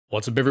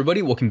What's up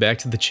everybody, welcome back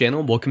to the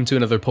channel. Welcome to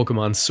another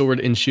Pokemon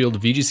Sword and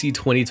Shield VGC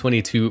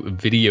 2022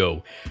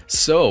 video.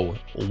 So,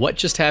 what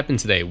just happened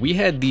today? We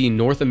had the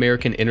North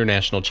American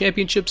International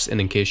Championships, and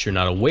in case you're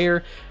not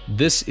aware,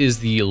 this is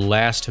the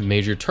last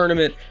major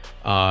tournament.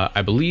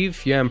 I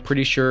believe, yeah, I'm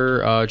pretty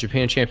sure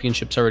Japan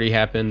Championships already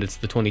happened. It's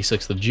the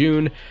 26th of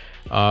June.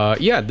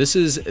 Yeah, this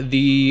is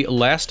the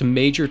last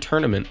major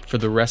tournament for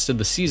the rest of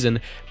the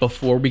season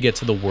before we get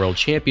to the World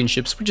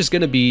Championships, which is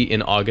going to be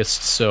in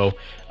August, so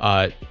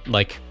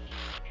like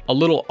a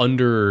little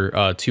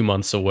under 2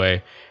 months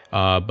away.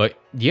 But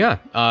yeah,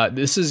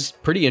 this is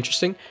pretty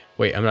interesting.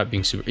 Wait, I'm not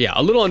being super... Yeah,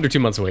 a little under 2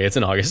 months away. It's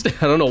in August.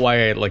 I don't know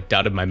why I like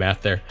doubted my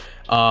math there.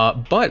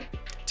 But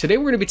today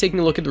we're going to be taking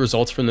a look at the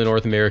results from the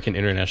North American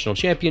International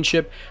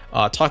Championship,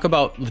 talk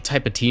about the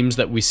type of teams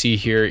that we see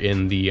here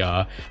in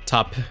the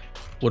top...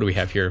 What do we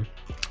have here?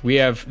 We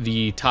have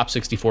the top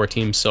 64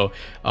 teams, so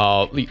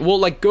we'll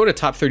like go to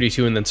top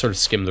 32 and then sort of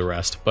skim the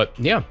rest. But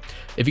yeah,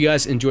 if you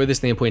guys enjoy this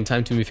point in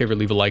time, do me a favor,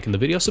 leave a like in the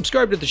video,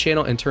 subscribe to the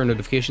channel, and turn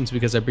notifications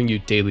because I bring you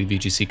daily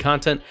VGC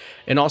content.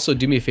 And also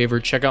do me a favor,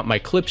 check out my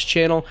clips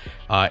channel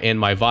and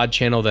my VOD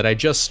channel that I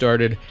just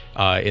started.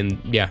 And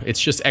yeah,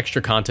 it's just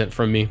extra content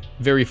from me,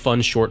 very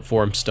fun short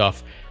form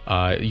stuff.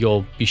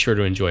 You'll be sure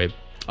to enjoy it.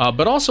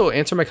 But also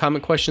answer my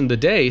comment question of the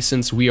day,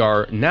 since we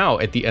are now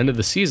at the end of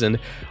the season.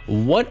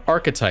 What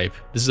archetype,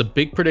 this is a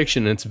big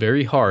prediction and it's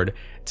very hard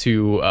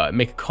to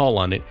make a call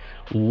on it,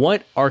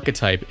 what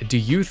archetype do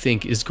you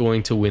think is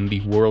going to win the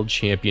World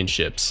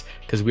Championships?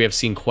 Because we have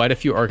seen quite a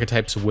few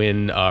archetypes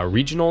win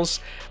regionals,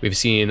 we've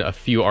seen a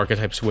few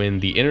archetypes win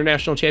the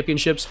international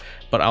championships,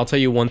 but I'll tell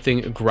you one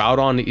thing,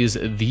 Groudon is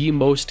the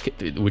most,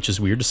 which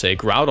is weird to say,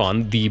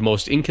 Groudon, the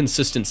most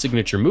inconsistent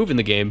signature move in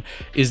the game,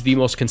 is the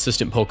most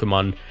consistent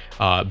Pokemon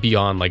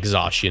beyond like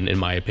Zacian in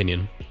my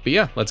opinion. But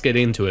yeah, let's get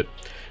into it.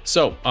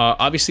 So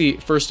obviously,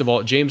 first of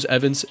all, James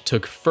Evans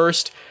took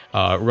first,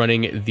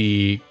 running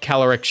the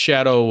Calyrex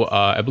Shadow,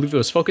 I believe it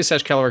was Focus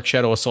Sash, Calyrex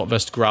Shadow, Assault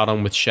Vest,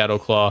 Groudon with Shadow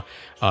Claw,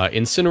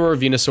 Incineroar,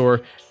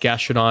 Venusaur,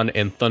 Gastrodon,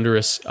 and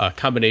Thundurus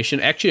combination.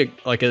 Actually,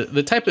 like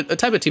the type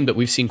of team that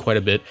we've seen quite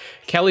a bit.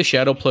 Cali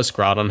Shadow plus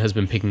Groudon has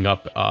been picking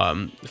up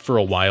for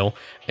a while,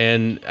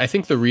 and I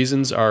think the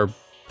reasons are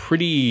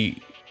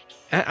pretty...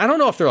 I don't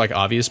know if they're like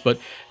obvious, but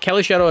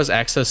Cali Shadow has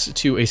access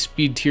to a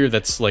speed tier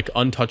that's like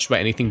untouched by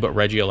anything but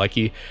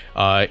Regieleki.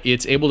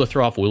 It's able to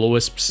throw off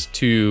Will-O-Wisps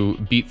to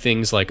beat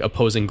things like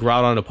opposing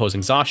Groudon, opposing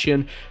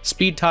Zacian.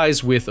 Speed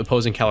ties with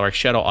opposing Calyrex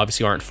Shadow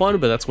obviously aren't fun,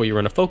 but that's why you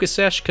run a Focus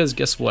Sash, because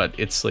guess what?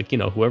 It's like, you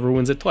know, whoever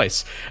wins it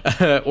twice,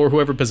 or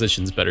whoever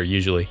positions better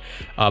usually.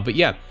 But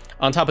yeah.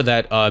 On top of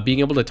that, being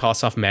able to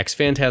toss off Max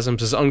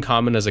Phantasms, as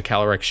uncommon as a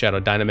Calyrex Shadow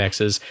Dynamax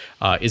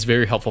is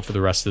very helpful for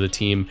the rest of the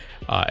team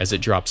as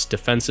it drops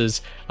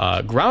defenses.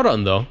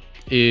 Groudon, though,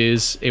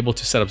 is able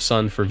to set up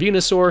Sun for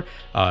Venusaur.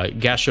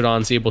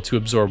 Gastrodon's able to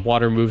absorb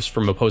water moves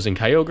from opposing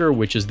Kyogre,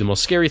 which is the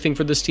most scary thing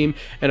for this team.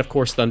 And of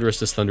course, Thundurus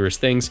does Thundurus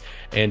things,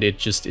 and it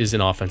just is an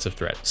offensive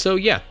threat. So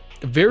yeah,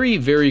 very,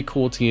 very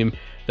cool team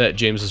that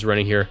James is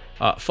running here.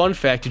 Fun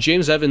fact,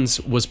 James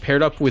Evans was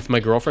paired up with my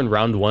girlfriend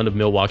round 1 of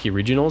Milwaukee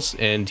Regionals,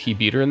 and he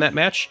beat her in that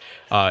match.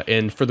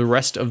 And for the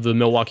rest of the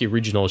Milwaukee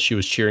Regionals, she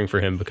was cheering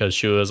for him because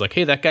she was like,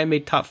 hey, that guy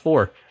made top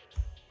 4.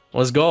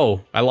 Let's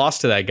go. I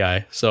lost to that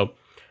guy. So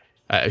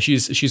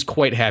she's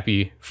quite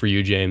happy for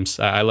you, James.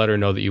 I let her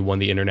know that you won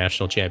the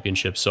international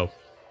championship, so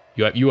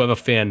you have a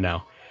fan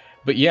now.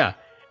 But yeah,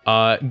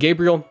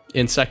 Gabriel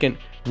in second,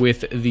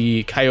 with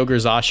the Kyogre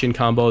Zacian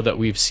combo that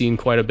we've seen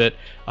quite a bit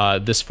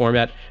this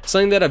format.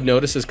 Something that I've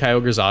noticed is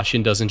Kyogre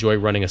Zacian does enjoy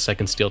running a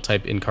second steel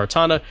type in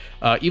Kartana,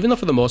 even though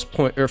for the most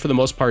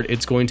part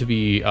it's going to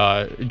be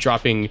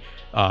dropping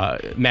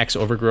max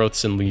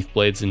overgrowths and leaf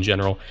blades in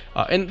general.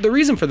 And the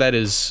reason for that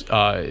is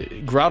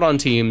Groudon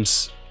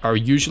teams are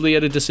usually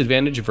at a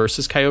disadvantage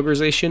versus Kyogre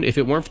Zacian if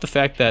it weren't for the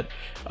fact that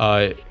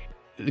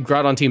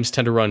Groudon teams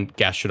tend to run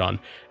Gastrodon.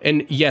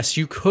 And yes,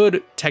 you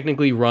could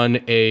technically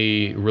run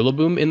a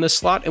Rillaboom in this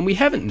slot, and we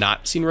haven't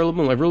not seen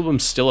Rillaboom. Like,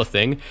 Rillaboom's still a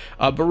thing,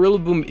 but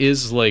Rillaboom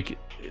is like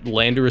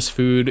Landorus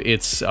food.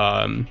 It's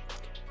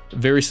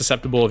very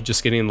susceptible of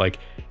just getting like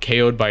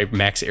KO'd by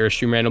max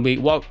Airstream randomly.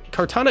 While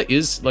Kartana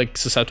is like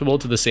susceptible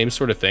to the same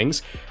sort of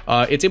things,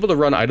 it's able to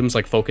run items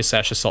like Focus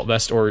Sash, Assault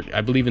Vest, or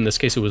I believe in this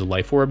case it was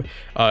Life Orb,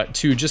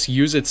 to just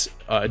use its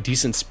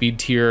decent speed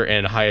tier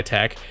and high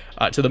attack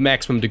to the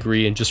maximum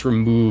degree and just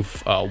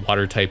remove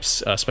water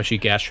types, especially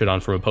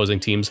Gastrodon, from opposing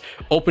teams,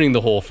 opening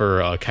the hole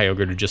for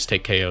Kyogre to just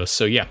take KOs.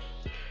 So yeah,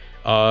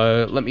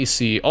 let me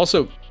see.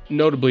 Also,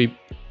 notably,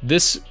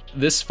 this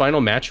final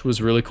match was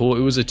really cool.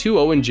 It was a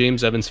 2-0 in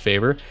James Evans'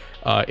 favor.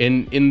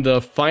 In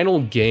the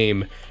final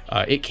game,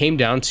 it came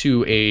down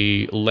to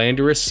a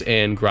Landorus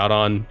and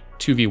Groudon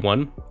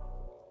 2v1.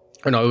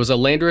 Or no, it was a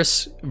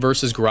Landorus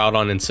versus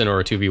Groudon and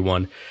Incineroar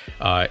 2v1.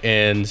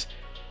 And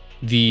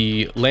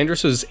the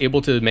Landorus was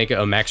able to make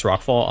a max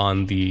rockfall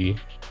on the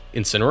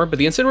Incineroar, but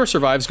the Incineroar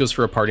survives, goes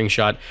for a parting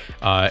shot,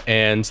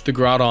 and the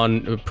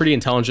Groudon, pretty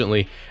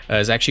intelligently,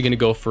 is actually going to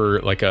go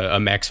for like a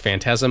max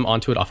Phantasm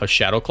onto it off of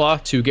Shadow Claw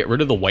to get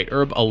rid of the White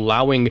Herb,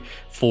 allowing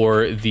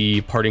for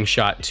the parting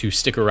shot to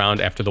stick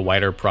around after the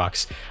White Herb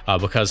procs,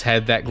 because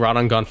had that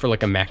Groudon gone for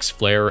like a max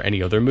Flare or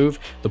any other move,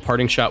 the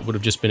parting shot would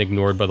have just been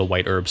ignored by the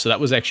White Herb. So that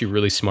was actually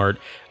really smart,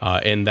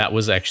 and that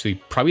was actually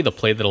probably the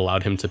play that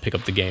allowed him to pick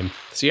up the game.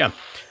 So yeah,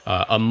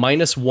 a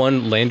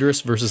 -1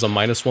 Landorus versus a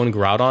 -1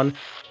 Groudon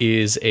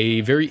is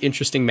a very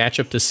interesting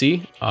matchup to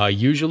see.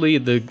 Usually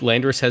the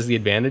Landorus has the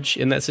advantage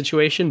in that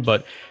situation,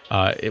 but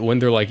when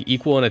they're like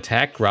equal in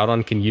attack,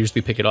 Groudon can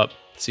usually pick it up.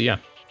 So yeah.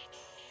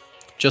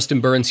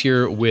 Justin Burns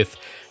here with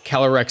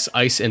Calyrex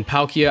Ice and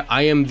Palkia.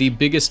 I am the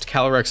biggest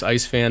Calyrex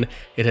Ice fan.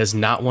 It has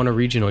not won a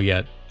regional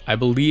yet. I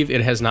believe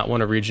it has not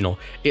won a regional.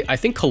 I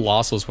think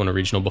Colossal's won a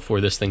regional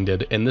before this thing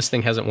did, and this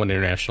thing hasn't won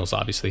internationals,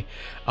 obviously.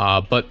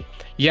 But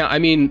yeah, I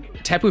mean,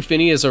 Tapu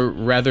Fini is a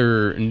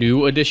rather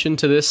new addition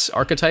to this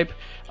archetype,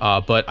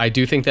 but I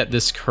do think that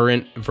this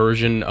current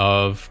version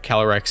of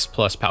Calyrex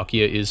plus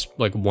Palkia is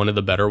like one of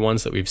the better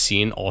ones that we've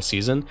seen all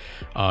season.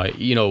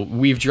 You know,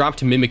 we've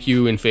dropped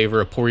Mimikyu in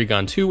favor of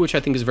Porygon 2, which I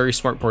think is very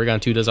smart.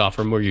 Porygon 2 does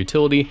offer more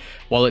utility.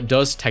 While it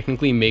does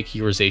technically make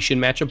your Zacian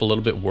matchup a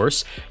little bit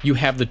worse, you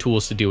have the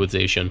tools to deal with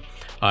Zacian.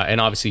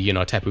 And obviously, you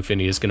know, Tapu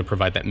Fini is going to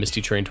provide that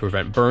Misty Terrain to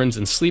prevent burns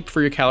and sleep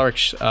for your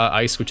Calyrex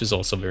Ice, which is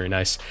also very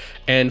nice.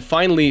 And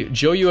finally,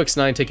 Joe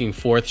UX9 taking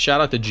 4th.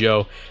 Shout out to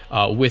Joe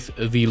with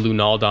the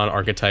Lunaldon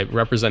archetype,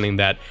 representing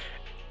that.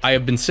 I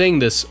have been saying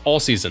this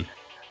all season.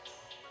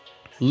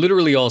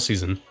 Literally all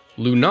season.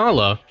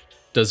 Lunala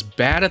does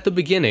bad at the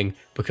beginning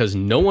because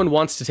no one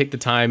wants to take the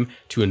time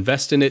to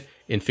invest in it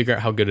and figure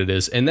out how good it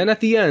is. And then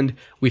at the end,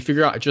 we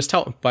figure out just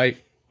how... Bye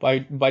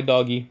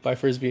doggy, bye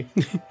Frisbee.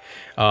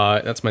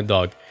 That's my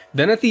dog.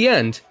 Then at the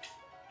end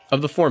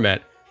of the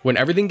format, when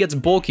everything gets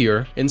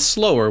bulkier and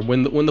slower,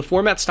 when the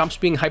format stops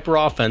being hyper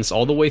offense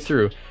all the way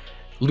through,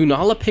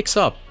 Lunala picks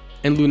up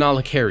and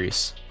Lunala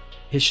carries.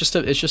 It's just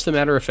a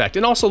matter of fact.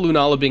 And also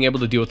Lunala being able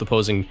to deal with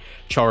opposing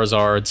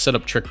Charizard, set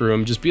up Trick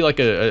Room, just be like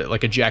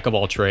a jack of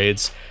all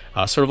trades,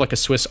 sort of like a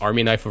Swiss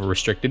Army knife of a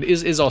restricted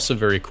is also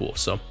very cool.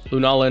 So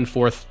Lunala in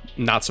 4th,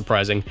 not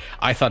surprising.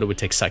 I thought it would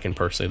take 2nd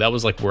personally. That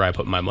was like where I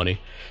put my money.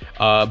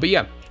 But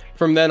yeah,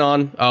 from then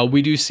on,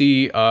 we do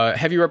see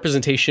heavy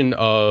representation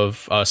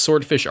of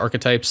Swordfish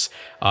archetypes,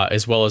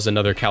 as well as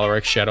another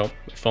Calyrex Shadow.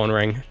 Phone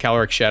rang.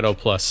 Calyrex Shadow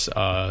plus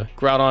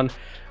Groudon,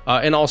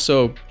 and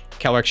also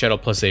Calyrex Shadow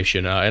plus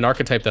Zacian, an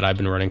archetype that I've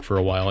been running for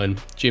a while. And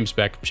James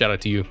Beck, shout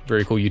out to you,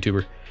 very cool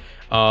YouTuber.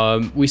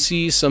 We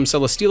see some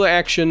Celesteela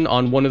action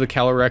on one of the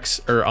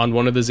Calyrex, or on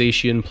one of the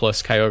Zacian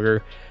plus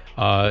Kyogre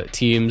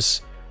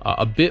teams.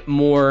 A bit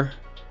more,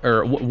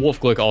 or Wolf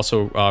Glick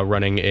also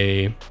running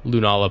a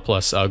Lunala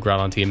plus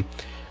Groudon team.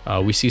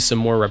 We see some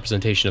more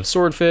representation of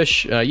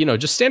Swordfish, you know,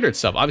 just standard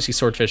stuff. Obviously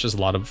Swordfish has a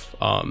lot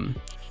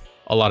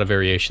of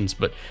variations,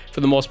 but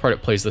for the most part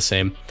it plays the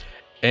same.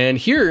 And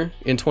here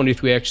in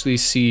 20th, we actually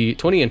see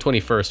 20 and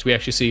 21st, we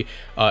actually see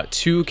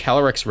 2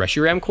 Calyrex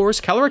Reshiram cores.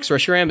 Calyrex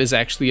Reshiram is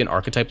actually an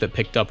archetype that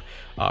picked up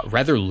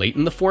rather late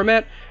in the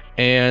format,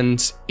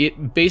 and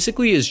it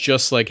basically is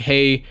just like,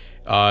 hey,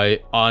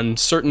 on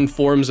certain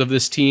forms of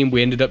this team,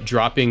 we ended up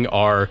dropping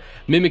our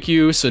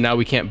Mimikyu, so now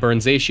we can't burn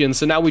Zacian,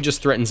 so now we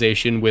just threaten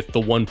Zacian with the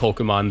one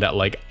Pokemon that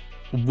like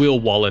will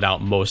wall it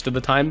out most of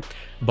the time,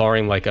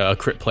 barring like a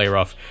crit play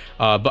rough.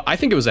 But I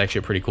think it was actually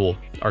a pretty cool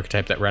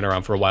archetype that ran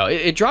around for a while.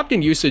 It dropped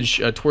in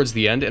usage towards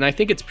the end, and I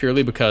think it's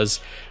purely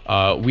because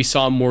we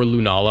saw more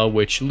Lunala,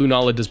 which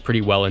Lunala does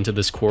pretty well into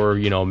this core,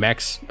 you know,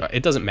 max,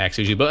 it doesn't max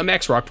usually, but a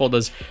max Rockfall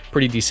does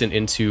pretty decent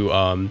into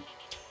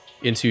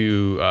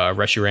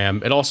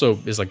Reshiram. It also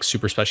is like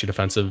super specially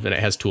defensive, and it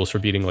has tools for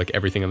beating like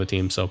everything on the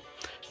team. So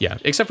yeah,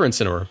 except for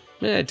Incineroar.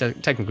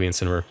 Technically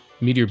Incineroar.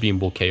 Meteor Beam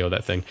will KO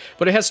that thing,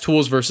 but it has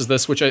tools versus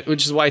this, which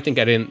is why I think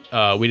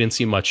we didn't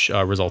see much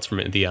results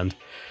from it at the end.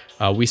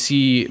 We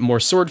see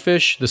more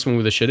Swordfish. This one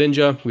with the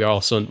Shedinja.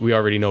 We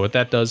already know what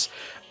that does.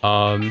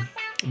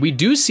 We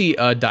do see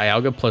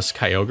Dialga plus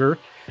Kyogre,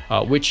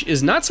 which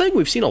is not something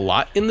we've seen a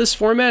lot in this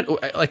format.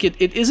 Like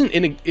it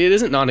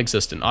isn't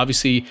non-existent.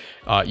 Obviously,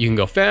 you can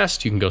go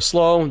fast, you can go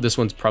slow. This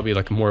one's probably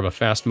like more of a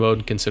fast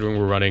mode, considering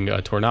we're running a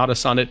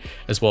Tornadus on it,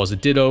 as well as a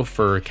Ditto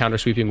for counter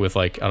sweeping with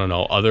like, I don't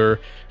know, other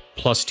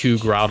 +2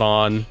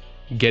 Groudon,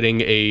 getting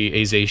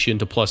a Zacian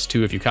to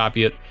 +2 if you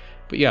copy it.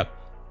 But yeah,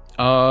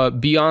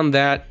 beyond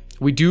that,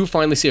 we do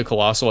finally see a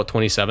Colossal at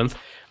 27th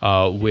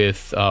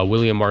with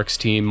William Mark's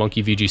team,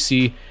 Monkey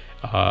VGC.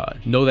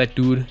 Know that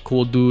dude,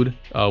 cool dude.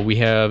 We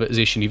have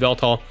Zacian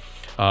Yveltal.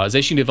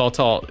 Zacian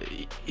Yveltal,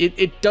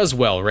 it does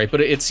well, right?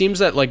 But it seems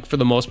that, like, for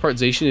the most part,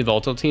 Zacian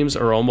Yveltal teams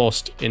are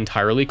almost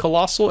entirely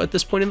Colossal at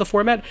this point in the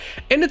format,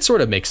 and it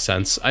sort of makes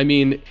sense. I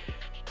mean,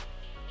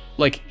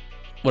 like,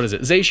 what is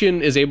it?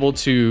 Zacian is able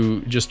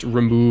to just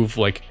remove,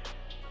 like,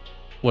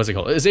 what's it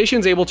called?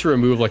 Zacian's able to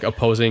remove, like,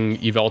 opposing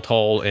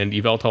Yveltal, and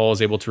Yveltal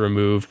is able to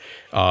remove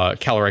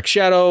Calyrex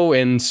Shadow,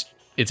 and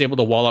it's able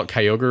to wall out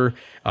Kyogre.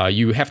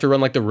 You have to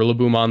run like the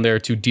Rillaboom on there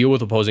to deal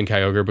with opposing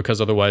Kyogre, because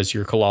otherwise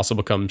your Colossal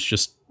becomes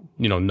just,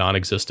 you know,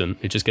 non-existent.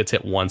 It just gets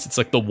hit once. It's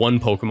like the one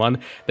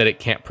Pokemon that it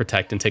can't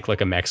protect and take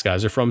like a Max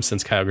Geyser from,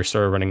 since Kyogre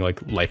started running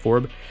like Life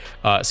Orb.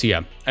 So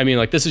yeah, I mean,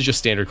 like, this is just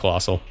standard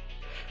Colossal.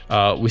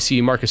 We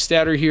see Marcus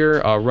Statter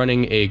here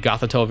running a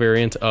Gothitelle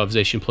variant of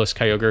Zacian plus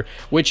Kyogre,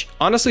 which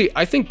honestly,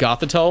 I think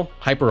Gothitelle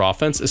Hyper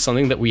Offense is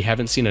something that we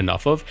haven't seen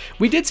enough of.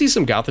 We did see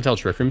some Gothitelle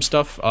Trick Room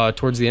stuff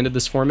towards the end of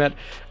this format,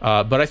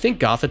 but I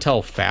think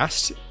Gothitelle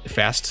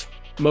fast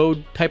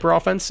mode Hyper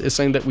Offense is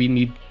something that we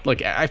need.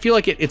 Like, I feel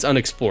like it's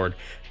unexplored,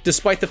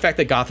 despite the fact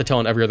that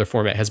Gothitelle in every other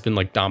format has been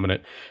like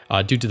dominant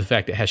due to the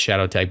fact it has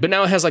Shadow Tag, but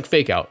now it has like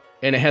Fake Out,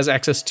 and it has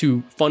access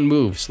to fun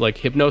moves like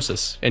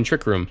Hypnosis and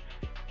Trick Room,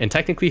 and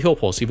technically Heal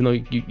Pulse, even though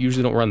you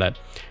usually don't run that.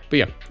 But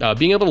yeah,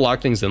 being able to lock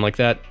things in like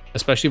that,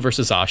 especially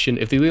versus Zacian,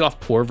 if they lead off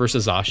poor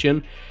versus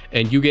Zacian,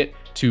 and you get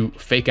to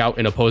Fake Out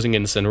an opposing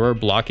Incineroar,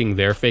 blocking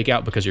their Fake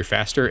Out because you're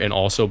faster, and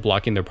also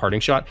blocking their Parting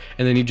Shot,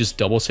 and then you just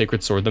double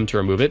Sacred Sword them to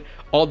remove it,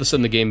 all of a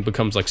sudden the game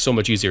becomes like so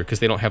much easier, because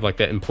they don't have like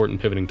that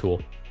important pivoting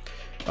tool.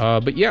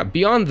 But yeah,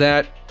 beyond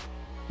that,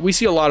 we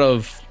see a lot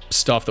of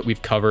stuff that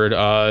we've covered.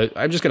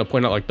 I'm just going to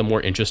point out like the more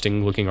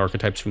interesting looking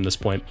archetypes from this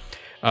point.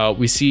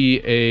 We see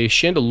a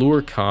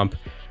Chandelure comp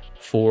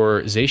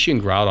for Zacian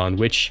Groudon,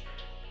 which,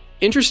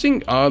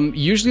 interesting.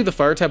 Usually the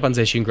fire type on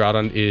Zacian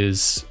Groudon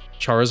is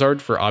Charizard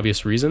for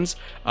obvious reasons,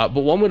 but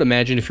one would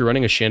imagine if you're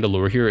running a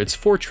Chandelure here, it's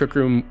for Trick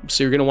Room,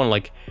 so you're going to want to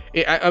like,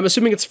 I'm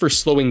assuming it's for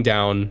slowing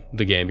down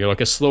the game. You're like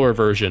a slower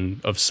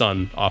version of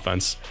Sun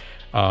offense.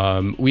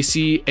 We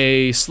see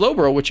a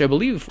Slowbro, which I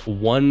believe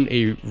won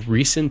a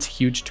recent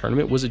huge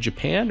tournament. Was it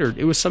Japan, or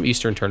it was some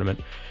Eastern tournament?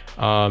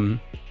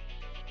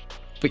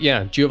 But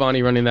yeah,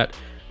 Giovanni running that.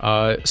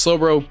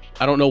 Slowbro,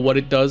 I don't know what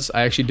it does.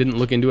 I actually didn't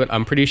look into it.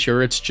 I'm pretty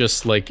sure it's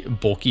just like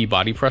bulky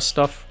body press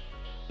stuff.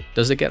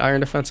 Does it get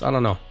Iron Defense? I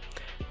don't know.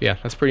 Yeah,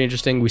 that's pretty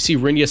interesting. We see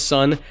Rinnia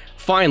Sun.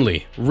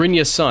 Finally,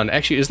 Rinnia Sun.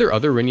 Actually, is there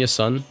other Rinnia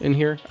Sun in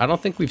here? I don't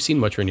think we've seen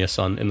much Rinnia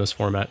Sun in this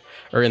format,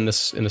 or in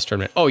this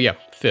tournament. Oh yeah,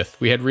 5th.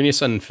 We had Rinnia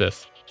Sun in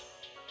 5th.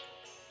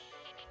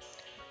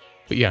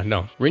 But yeah,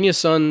 no. Rinnia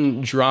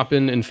Sun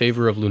dropping in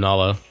favor of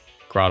Lunala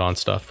Groudon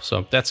stuff.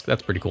 So that's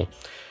pretty cool.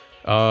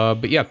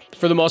 But yeah,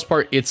 for the most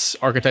part, it's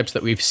archetypes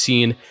that we've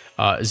seen.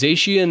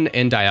 Zacian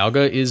and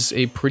Dialga is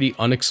a pretty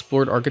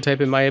unexplored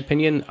archetype in my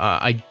opinion.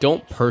 I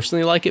don't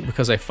personally like it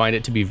because I find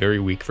it to be very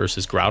weak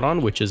versus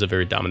Groudon, which is a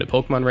very dominant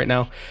Pokemon right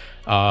now.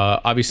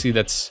 Obviously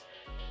that's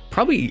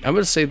probably, I'm going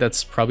to say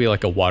that's probably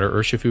like a Water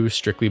Urshifu,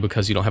 strictly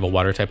because you don't have a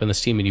Water type in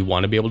this team and you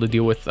want to be able to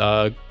deal with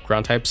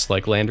ground types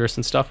like Landorus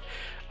and stuff.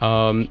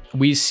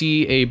 We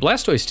see a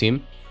Blastoise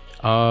team.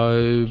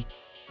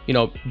 You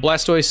know,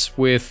 Blastoise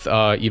with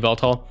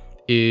Yveltal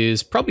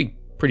is probably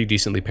pretty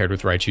decently paired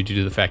with Raichu due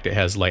to the fact it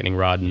has Lightning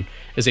Rod and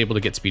is able to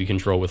get speed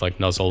control with like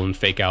Nuzzle and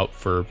Fake Out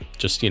for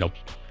just, you know,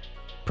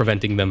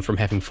 preventing them from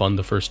having fun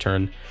the first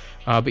turn.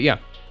 But yeah,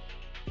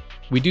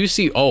 we do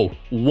see, oh,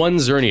 one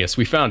Xerneas.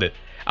 We found it.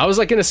 I was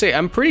like gonna say,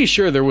 I'm pretty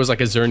sure there was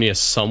like a Xerneas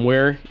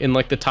somewhere in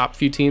like the top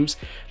few teams,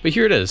 but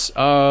here it is.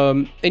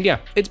 And yeah,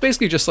 it's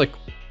basically just like,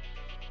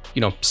 you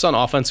know, Sun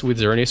offense with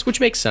Xerneas, which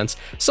makes sense.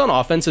 Sun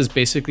offense is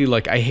basically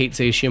like, I hate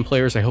Zacian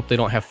players. I hope they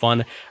don't have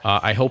fun.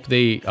 I hope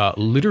they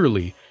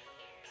literally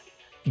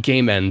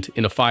game end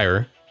in a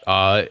fire.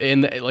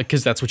 And like,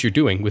 because that's what you're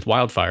doing with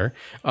Wildfire.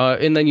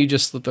 And then you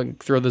just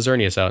like, throw the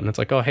Xerneas out, and it's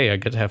like, oh, hey, I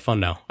get to have fun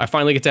now. I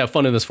finally get to have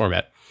fun in this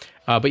format.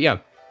 But yeah.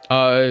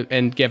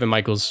 And Gavin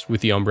Michaels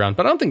with the Umbreon,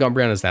 but I don't think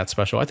Umbreon is that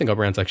special. I think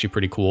Umbreon's actually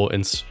pretty cool,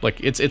 and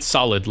like it's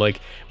solid. Like,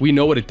 we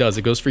know what it does.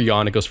 It goes for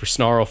Yawn, it goes for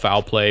Snarl,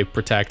 Foul Play,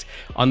 Protect.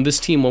 On this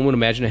team, one would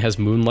imagine it has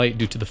Moonlight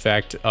due to the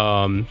fact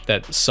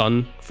that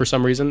Sun, for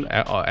some reason,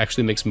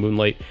 actually makes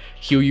Moonlight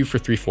heal you for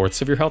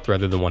 3/4 of your health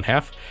rather than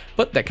 1/2.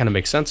 But that kind of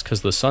makes sense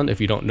because the Sun, if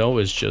you don't know,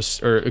 is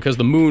just, or because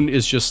the Moon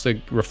is just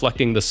like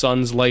reflecting the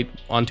Sun's light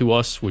onto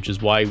us, which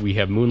is why we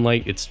have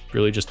Moonlight. It's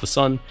really just the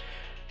Sun.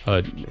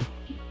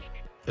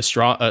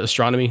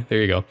 Astronomy,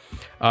 there you go.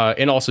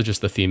 And also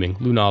just the theming,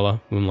 Lunala,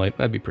 Moonlight,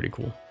 that'd be pretty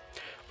cool.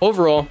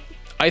 Overall,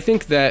 I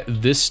think that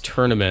this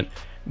tournament,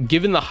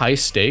 given the high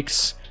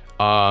stakes,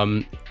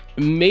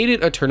 made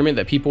it a tournament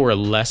that people were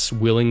less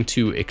willing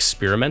to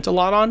experiment a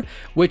lot on,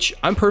 which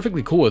I'm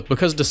perfectly cool with,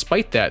 because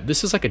despite that,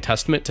 this is like a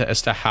testament to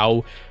as to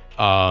how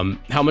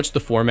much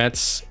the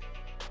formats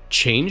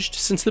changed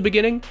since the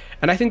beginning,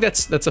 and I think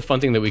that's a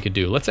fun thing that we could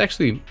do. Let's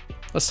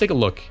take a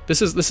look.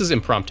 This is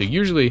impromptu.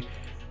 Usually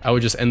I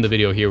would just end the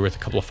video here with a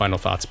couple of final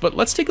thoughts, but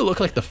let's take a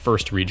look like the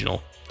first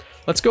regional.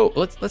 Let's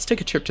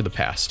take a trip to the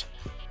past.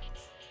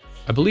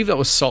 I believe that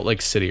was Salt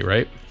Lake City,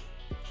 right?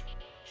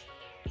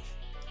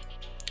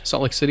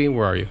 Salt Lake City,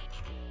 where are you?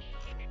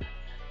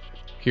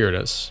 Here it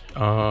is.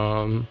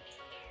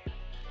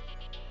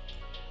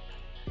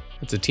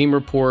 It's a team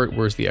report.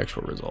 Where's the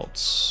actual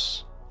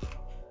results?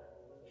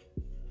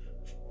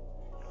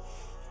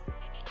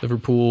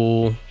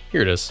 Liverpool.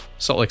 Here it is,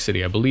 Salt Lake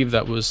City. I believe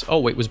that was, oh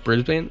wait, was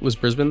Brisbane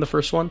the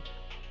first one?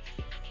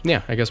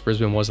 Yeah, I guess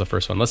Brisbane was the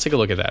first one. Let's take a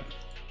look at that.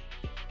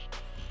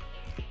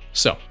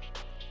 So,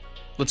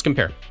 let's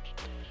compare.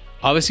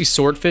 Obviously,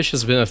 Swordfish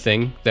has been a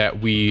thing that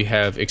we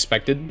have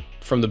expected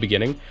from the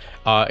beginning,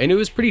 and it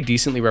was pretty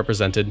decently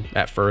represented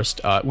at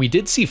first. We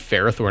did see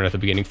Ferrothorn at the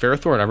beginning.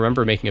 Ferrothorn, I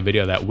remember making a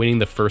video that winning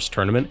the first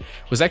tournament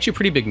was actually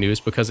pretty big news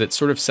because it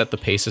sort of set the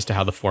pace as to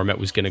how the format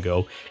was going to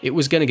go. It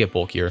was going to get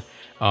bulkier.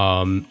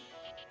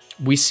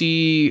 We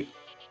see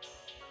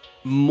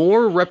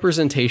more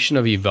representation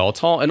of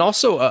Yveltal, and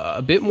also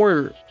a bit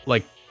more,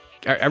 like,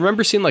 I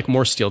remember seeing like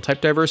more steel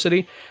type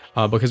diversity,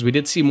 because we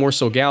did see more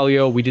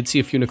Solgaleo, we did see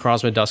a few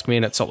Necrozma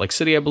Duskmane at Salt Lake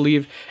City, I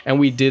believe, and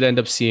we did end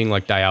up seeing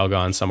like Dialga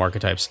on some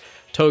archetypes.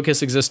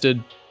 Togekiss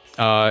existed,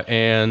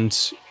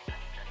 and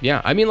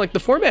yeah, I mean, like, the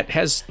format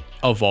has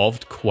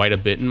evolved quite a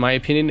bit in my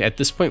opinion. At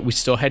this point, we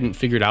still hadn't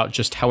figured out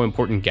just how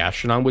important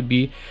Gastrodon would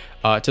be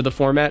to the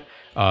format.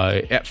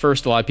 At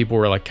first, a lot of people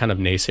were like kind of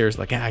naysayers,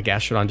 like,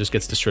 Gastrodon just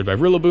gets destroyed by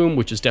Rillaboom,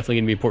 which is definitely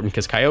going to be important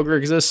because Kyogre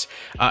exists.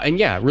 And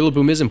yeah,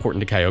 Rillaboom is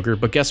important to Kyogre,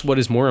 but guess what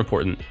is more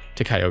important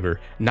to Kyogre?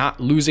 Not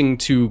losing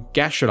to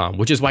Gastrodon,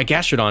 which is why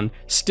Gastrodon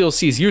still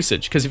sees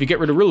usage, because if you get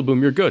rid of Rillaboom,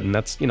 you're good, and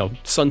that's, you know,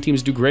 Sun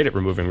teams do great at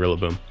removing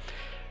Rillaboom.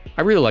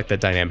 I really like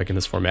that dynamic in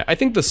this format. I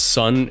think the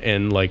Sun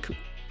and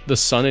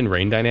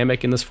Rain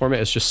dynamic in this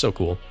format is just so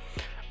cool.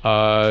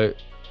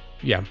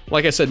 Yeah,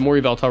 like I said, more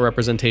Yveltal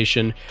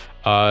representation.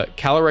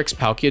 Calyrex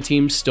Palkia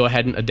teams still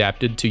hadn't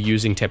adapted to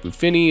using Tapu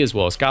Fini as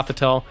well as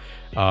Gothitelle.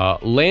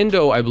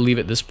 Lando, I believe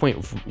at this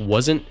point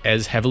wasn't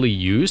as heavily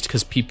used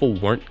because people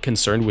weren't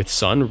concerned with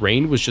Sun.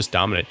 Rain was just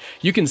dominant.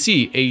 You can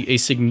see a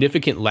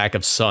significant lack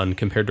of Sun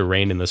compared to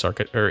Rain in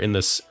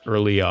this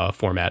early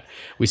format.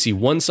 We see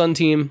 1 Sun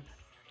team,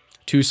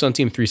 2 Sun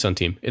team, 3 Sun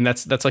team, and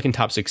that's like in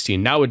top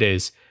 16.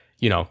 Nowadays,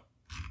 you know,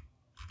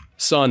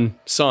 Sun,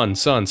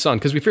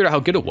 because we figured out how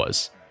good it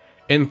was.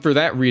 And for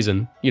that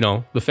reason, you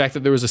know, the fact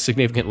that there was a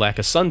significant lack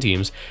of Sun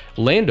teams,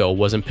 Lando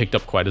wasn't picked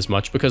up quite as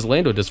much because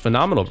Lando does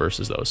phenomenal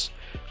versus those.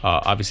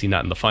 Obviously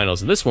not in the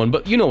finals of this one,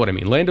 but you know what I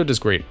mean. Lando does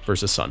great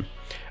versus Sun.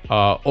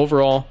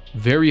 Overall,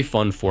 very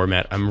fun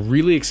format. I'm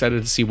really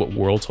excited to see what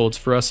Worlds holds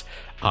for us.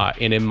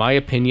 And in my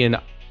opinion,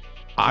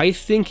 I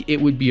think it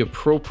would be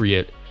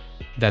appropriate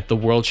that the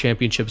World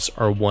Championships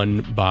are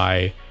won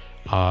by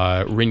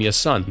Rinya's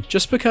Sun,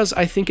 just because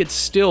I think it's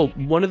still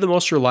one of the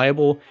most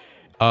reliable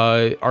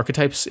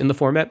archetypes in the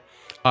format.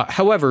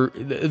 However,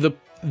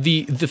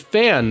 the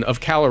fan of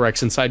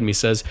Calyrex inside me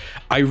says,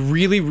 I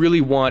really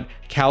want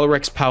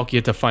Calyrex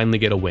Palkia to finally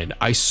get a win.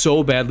 I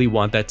so badly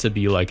want that to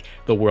be like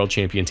the world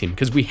champion team,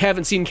 because we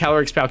haven't seen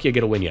Calyrex Palkia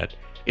get a win yet.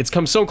 It's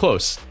come so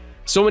close.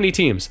 So many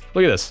teams.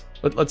 Look at this.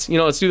 Let's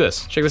do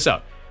this. Check this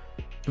out.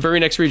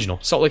 Very next regional,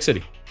 Salt Lake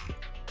City.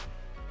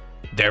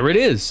 There it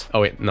is.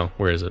 Oh wait, no,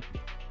 where is it?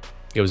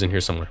 It was in here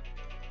somewhere.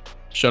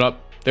 Shut up.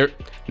 There.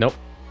 Nope.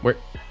 Where?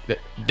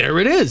 There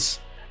it is.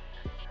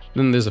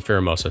 Then there's a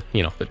Pheromosa,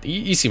 you know, but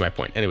you see my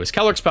point. Anyways,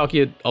 Calyrex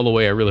Palkia all the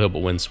way. I really hope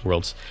it wins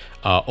Worlds.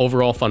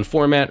 Overall, fun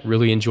format.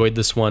 Really enjoyed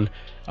this one.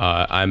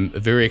 I'm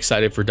very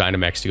excited for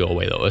Dynamax to go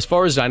away, though. As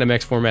far as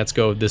Dynamax formats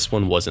go, this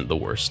one wasn't the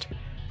worst.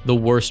 The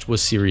worst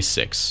was Series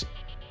 6.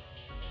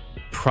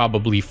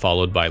 Probably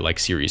followed by, like,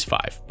 Series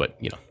 5, but,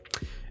 you know.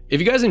 If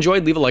you guys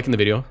enjoyed, leave a like in the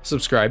video,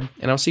 subscribe,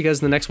 and I'll see you guys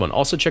in the next one.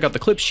 Also, check out the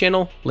Clips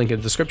channel, link in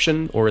the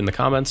description or in the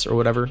comments or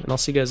whatever, and I'll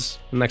see you guys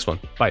in the next one.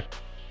 Bye.